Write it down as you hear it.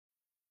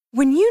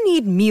When you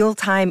need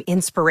mealtime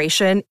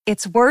inspiration,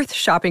 it's worth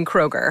shopping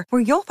Kroger,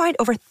 where you'll find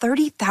over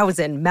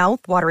 30,000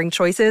 mouth-watering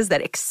choices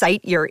that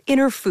excite your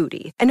inner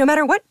foodie. And no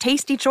matter what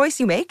tasty choice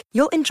you make,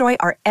 you'll enjoy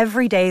our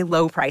everyday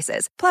low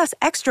prices, plus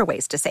extra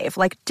ways to save,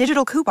 like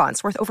digital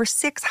coupons worth over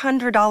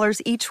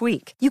 $600 each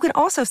week. You can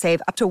also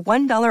save up to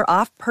 $1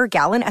 off per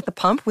gallon at the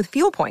pump with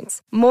fuel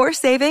points. More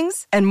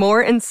savings and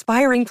more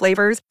inspiring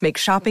flavors make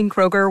shopping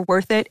Kroger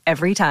worth it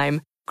every time.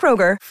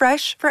 Kroger,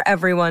 fresh for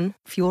everyone.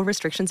 Fuel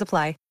restrictions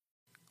apply.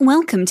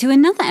 Welcome to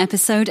another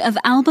episode of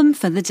Album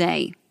for the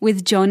Day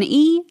with John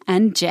E.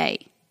 and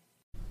Jay.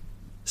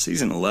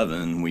 Season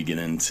 11, we get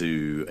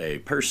into a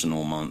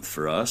personal month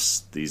for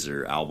us. These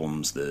are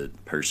albums that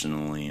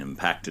personally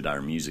impacted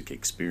our music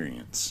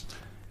experience.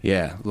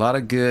 Yeah, a lot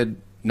of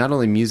good, not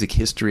only music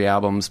history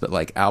albums, but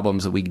like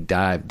albums that we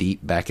dive deep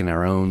back in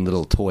our own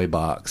little toy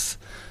box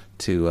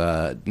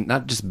to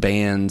not just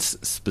bands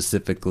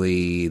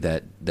specifically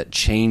that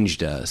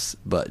changed us,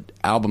 but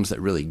albums that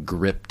really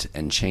gripped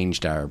and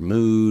changed our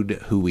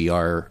mood, who we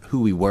are,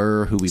 who we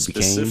were, who we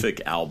became.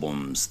 Specific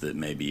albums that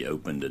maybe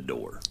opened a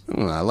door.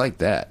 I like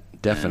that,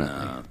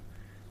 definitely.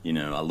 And,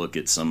 I look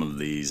at some of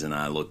these and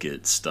I look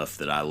at stuff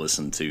that I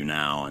listen to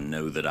now and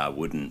know that I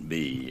wouldn't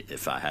be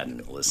if I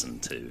hadn't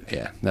listened to.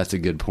 Yeah, that's a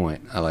good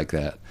point. I like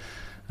that.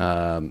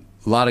 A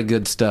lot of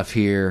good stuff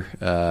here.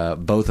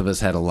 Both of us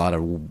had a lot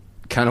of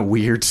kind of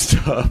weird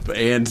stuff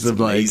and some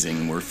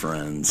amazing we're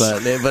friends,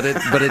 but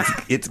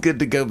it's good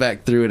to go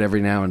back through it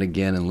every now and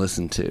again and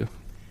listen to.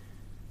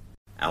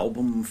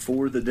 Album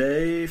for the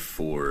day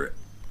for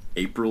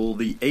April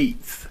the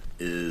 8th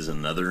is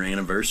another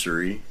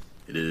anniversary.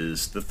 It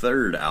is the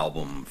third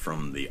album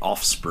from The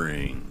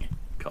Offspring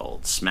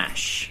called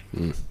Smash.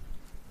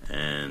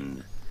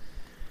 And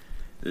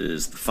it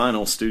is the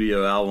final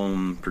studio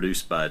album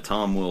produced by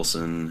Tom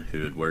Wilson,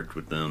 who had worked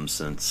with them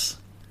since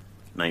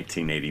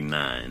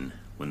 1989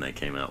 when they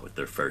came out with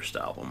their first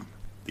album,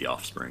 The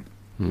Offspring.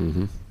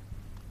 Mm-hmm.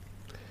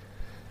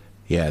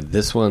 Yeah,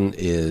 this one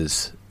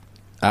is...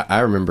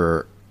 I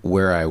remember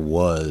where I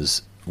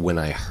was when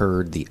I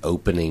heard the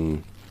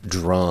opening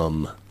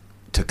drum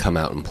to come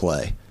out and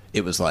play.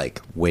 It was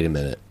like, wait a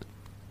minute,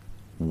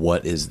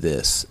 what is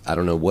this? I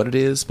don't know what it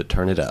is, but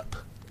turn it up.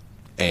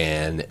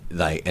 And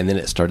then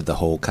it started the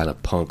whole kind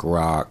of punk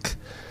rock,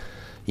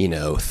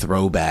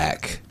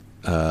 throwback.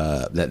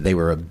 That they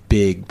were a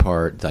big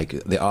part, like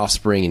the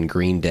Offspring and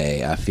Green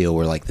Day, I feel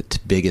were like the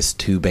biggest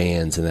two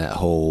bands in that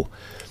whole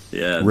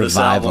revival this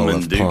album and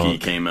of Dookie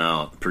punk. Came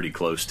out pretty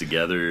close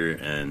together,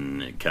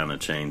 and it kind of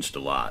changed a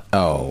lot.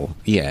 Oh,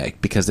 yeah,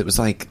 because it was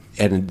like,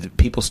 and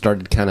people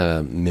started kind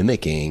of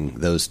mimicking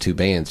those two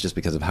bands just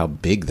because of how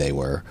big they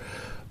were.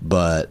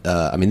 But,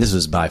 this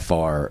was by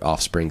far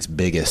Offspring's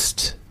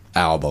biggest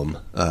album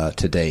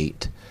to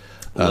date.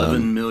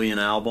 11 million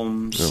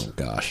albums. Oh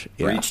gosh,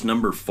 yeah. Reached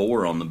number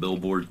 4 on the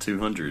Billboard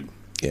 200.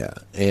 Yeah,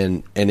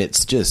 and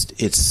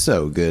it's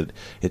so good.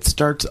 It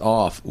starts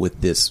off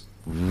with this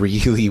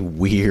really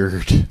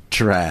weird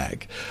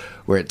track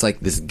where it's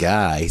like this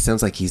guy. He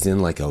sounds like he's in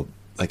like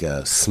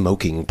a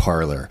smoking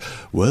parlor.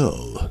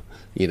 Well,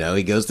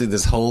 he goes through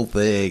this whole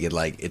thing, and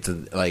it's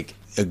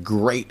a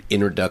great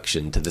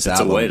introduction to this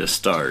album. It's a way to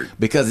start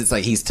because it's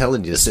like he's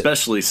telling you,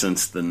 especially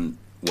since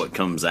what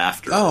comes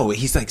after. Oh,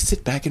 he's like,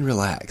 sit back and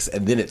relax.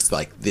 And then it's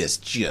like this,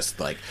 just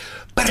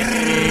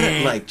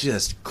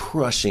just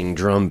crushing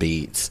drum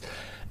beats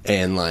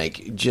and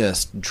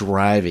just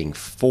driving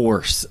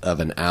force of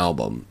an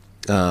album.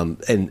 The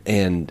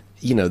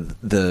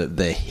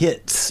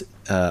hits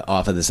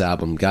off of this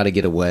album, Gotta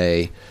Get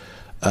Away,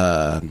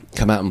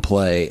 Come Out and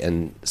Play,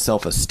 and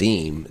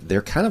Self-Esteem,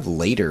 they're kind of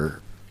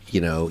later.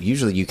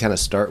 Usually you kind of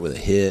start with a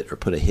hit or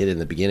put a hit in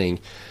the beginning.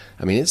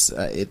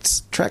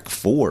 It's track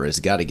 4 is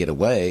Gotta Get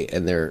Away,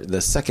 and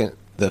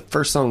the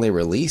first song they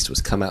released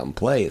was Come Out and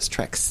Play. It's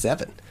track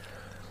 7,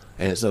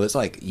 and so it's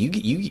like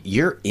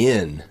you're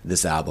in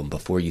this album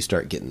before you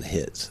start getting the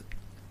hits.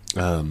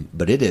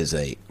 But it is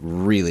a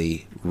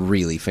really,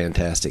 really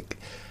fantastic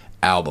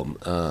album.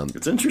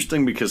 It's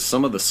interesting because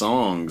some of the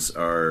songs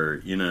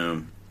are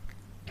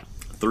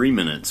 3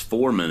 minutes,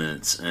 4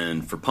 minutes,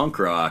 and for punk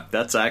rock,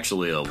 that's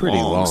actually a pretty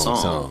long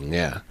song.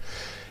 Yeah.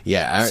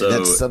 Yeah,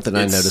 that's something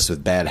I noticed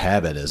with Bad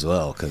Habit as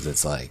well, because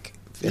it's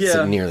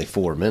nearly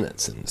 4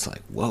 minutes, and it's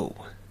like, whoa.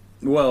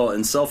 Well,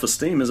 and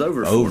Self-Esteem is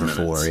over 4 minutes.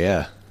 Over 4,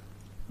 yeah.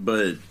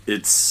 But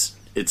it's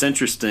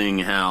interesting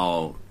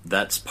how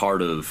that's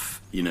part of,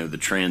 the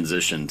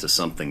transition to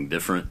something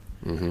different,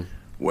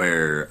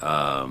 where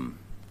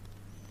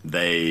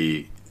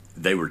they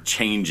were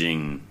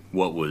changing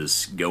what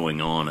was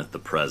going on at the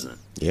present.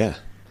 Yeah.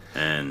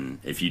 And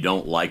if you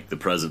don't like the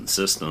present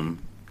system,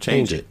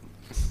 change it.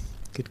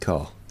 Good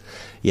call.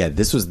 Yeah,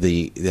 this was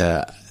the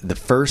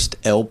first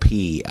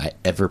LP I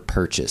ever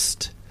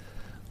purchased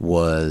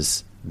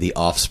was The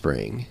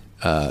Offspring.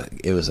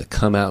 It was a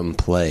Come Out and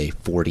Play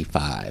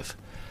 45.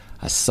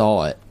 I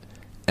saw it,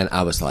 and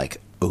I was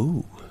like,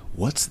 ooh,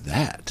 what's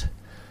that?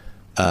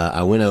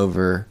 I went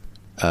over,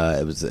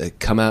 It was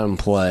Come Out and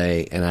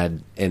Play,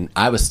 and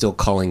I was still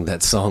calling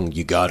that song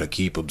 "You Gotta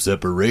Keep 'Em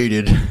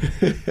Separated,"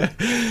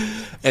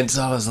 and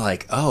so I was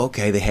like, "Oh,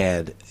 okay." They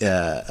had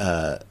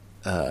a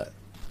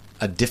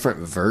different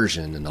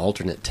version, an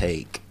alternate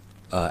take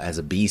as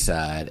a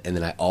B-side, and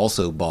then I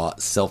also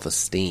bought "Self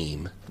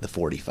Esteem," the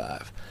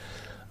 45.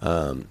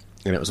 And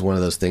it was one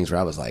of those things where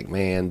I was like,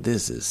 "Man,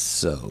 this is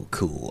so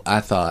cool."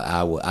 I thought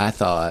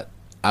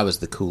I was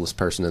the coolest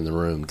person in the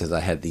room because I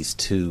had these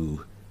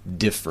two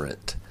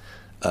different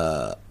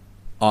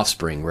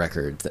Offspring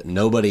records that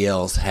nobody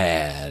else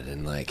had,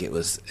 and like it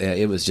was one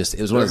of those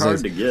things.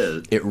 Hard to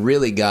get. It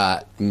really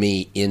got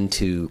me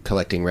into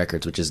collecting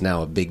records, which is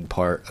now a big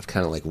part of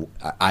kind of like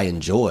I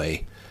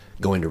enjoy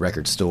going to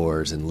record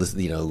stores and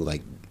listen.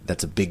 Like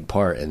that's a big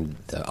part. And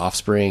the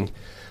Offspring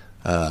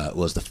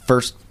was the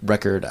first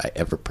record I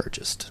ever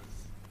purchased.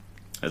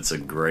 That's a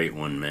great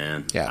one,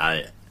 man.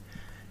 Yeah,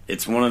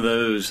 it's one of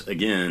those.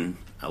 Again,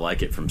 I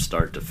like it from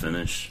start to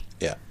finish.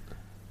 Yeah.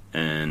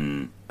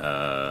 And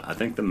I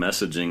think the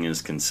messaging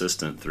is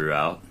consistent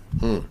throughout.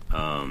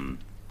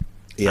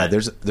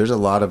 There's a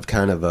lot of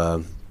kind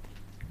of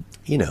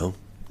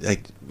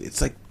like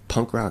it's like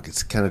punk rock.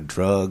 It's kind of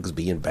drugs,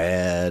 being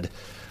bad,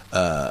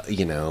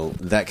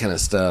 that kind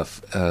of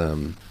stuff.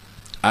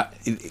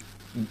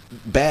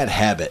 Bad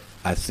Habit,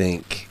 I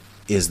think,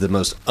 is the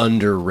most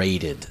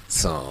underrated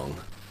song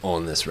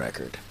on this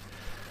record.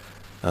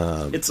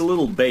 It's a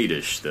little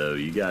baitish, though,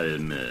 you gotta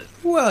admit.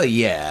 Well,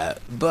 yeah,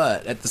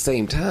 but at the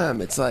same time,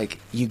 it's like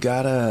you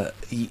gotta...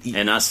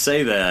 And I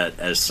say that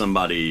as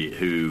somebody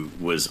who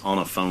was on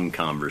a phone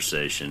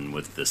conversation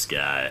with this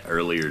guy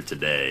earlier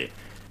today,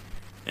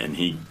 and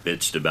he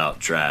bitched about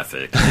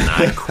traffic, and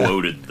I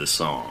quoted the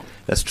song.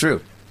 That's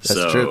true.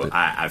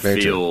 I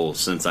feel,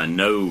 since I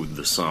know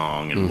the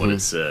song and what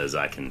it says,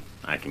 I can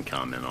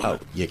comment on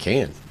it. You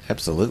can,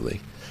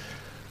 absolutely.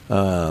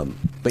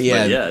 But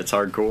yeah, it's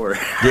hardcore.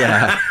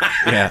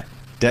 yeah.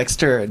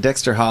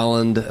 Dexter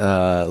Holland,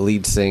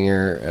 lead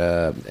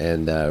singer,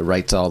 and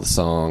writes all the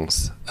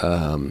songs.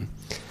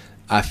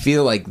 I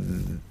feel like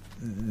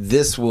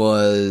this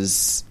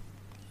was,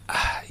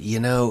 I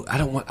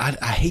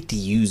hate to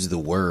use the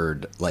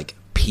word like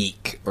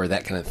peak or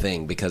that kind of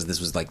thing because this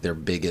was like their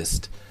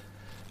biggest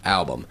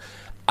album.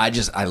 I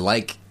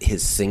like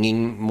his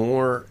singing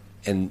more,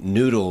 and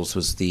Noodles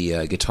was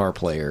the guitar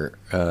player.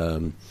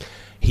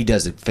 He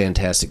does a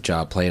fantastic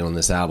job playing on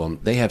this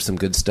album. They have some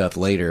good stuff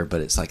later,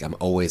 but it's like I'm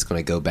always going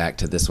to go back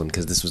to this one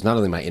because this was not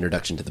only my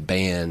introduction to the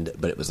band,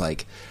 but it was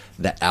like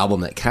the album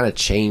that kind of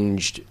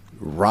changed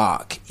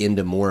rock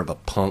into more of a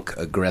punk,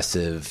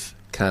 aggressive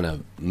kind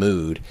of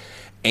mood.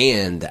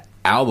 And the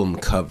album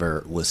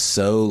cover was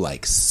so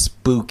like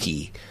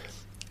spooky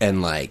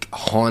and like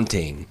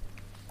haunting.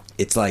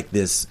 It's like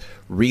this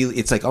really,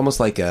 it's like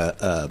almost like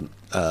a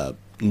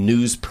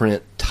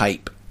newsprint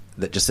type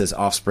that just says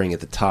Offspring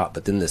at the top,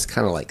 but then this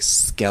kind of like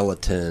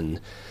skeleton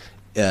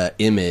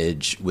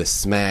image with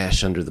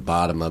Smash under the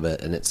bottom of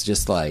it, and it's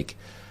just like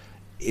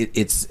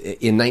it's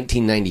in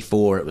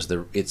 1994.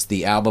 It's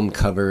the album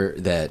cover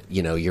that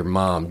your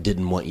mom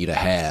didn't want you to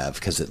have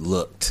because it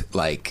looked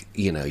like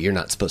you're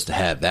not supposed to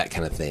have that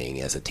kind of thing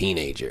as a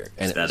teenager.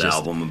 And is that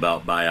album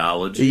about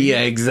biology?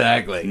 Yeah,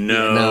 exactly.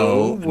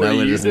 No, what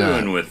are you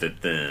doing not. with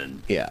it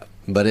then? Yeah.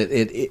 But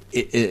it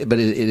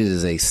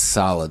is a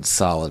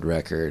solid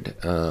record.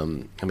 I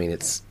mean,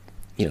 it's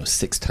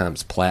 6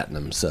 times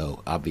platinum,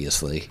 so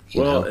obviously.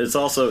 It's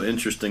also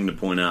interesting to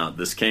point out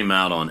this came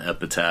out on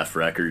Epitaph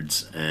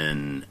Records,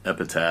 and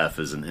Epitaph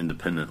is an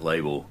independent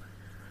label,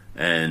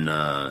 and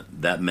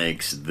that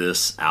makes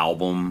this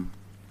album,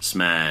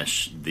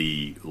 Smash,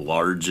 the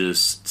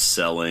largest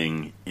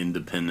selling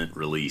independent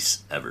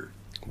release ever.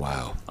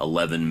 Wow.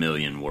 11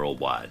 million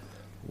worldwide.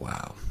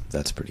 Wow,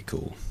 that's pretty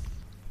cool.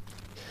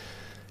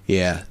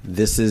 Yeah,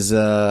 this is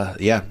a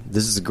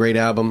great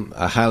album.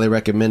 I highly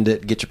recommend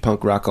it. Get your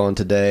punk rock on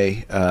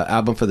today.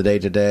 Album for the day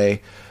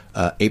today,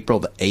 April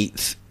the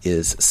 8th,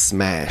 is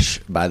Smash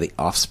by The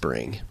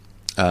Offspring.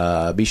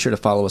 Be sure to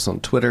follow us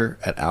on Twitter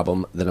at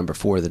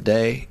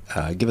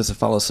album4theday. Give us a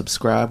follow,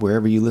 subscribe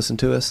wherever you listen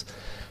to us.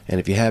 And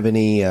if you have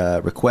any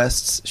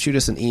requests, shoot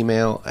us an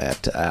email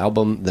at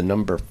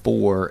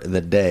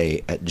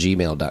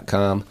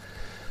album4theday@gmail.com.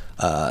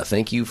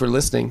 Thank you for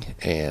listening,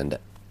 and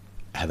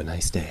have a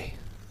nice day.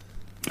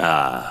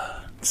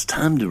 It's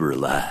time to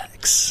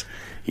relax.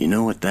 You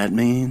know what that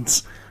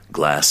means?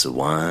 Glass of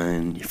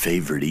wine, your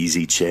favorite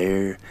easy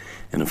chair,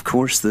 and of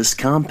course this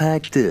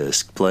compact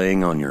disc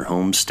playing on your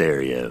home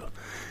stereo.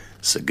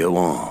 So go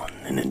on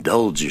and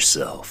indulge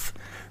yourself.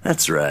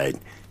 That's right.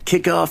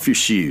 Kick off your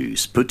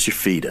shoes, put your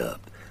feet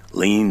up,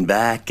 lean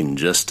back and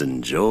just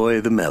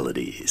enjoy the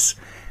melodies.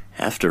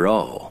 After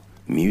all,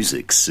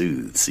 music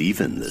soothes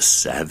even the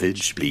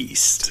savage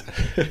beast.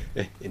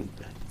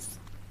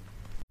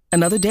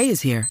 Another day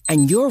is here,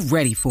 and you're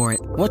ready for it.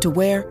 What to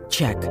wear?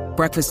 Check.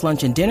 Breakfast,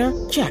 lunch, and dinner?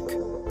 Check.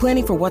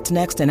 Planning for what's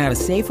next and how to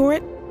save for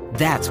it?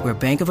 That's where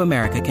Bank of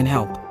America can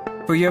help.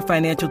 For your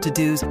financial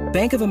to-dos,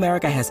 Bank of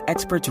America has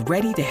experts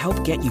ready to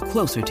help get you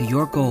closer to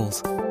your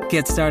goals.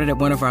 Get started at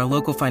one of our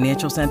local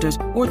financial centers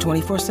or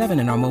 24/7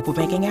 in our mobile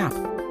banking app.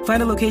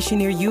 Find a location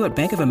near you at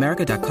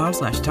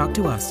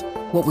bankofamerica.com/talktous.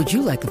 What would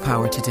you like the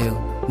power to do?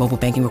 Mobile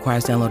banking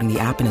requires downloading the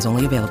app and is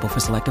only available for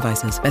select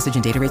devices. Message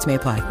and data rates may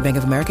apply. Bank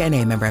of America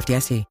NA, member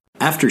FDIC.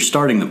 After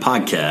starting the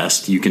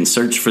podcast, you can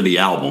search for the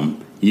album,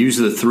 use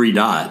the 3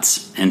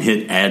 dots, and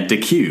hit Add to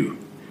Queue.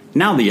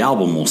 Now the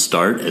album will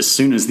start as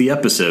soon as the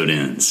episode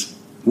ends.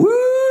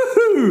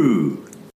 Woohoo!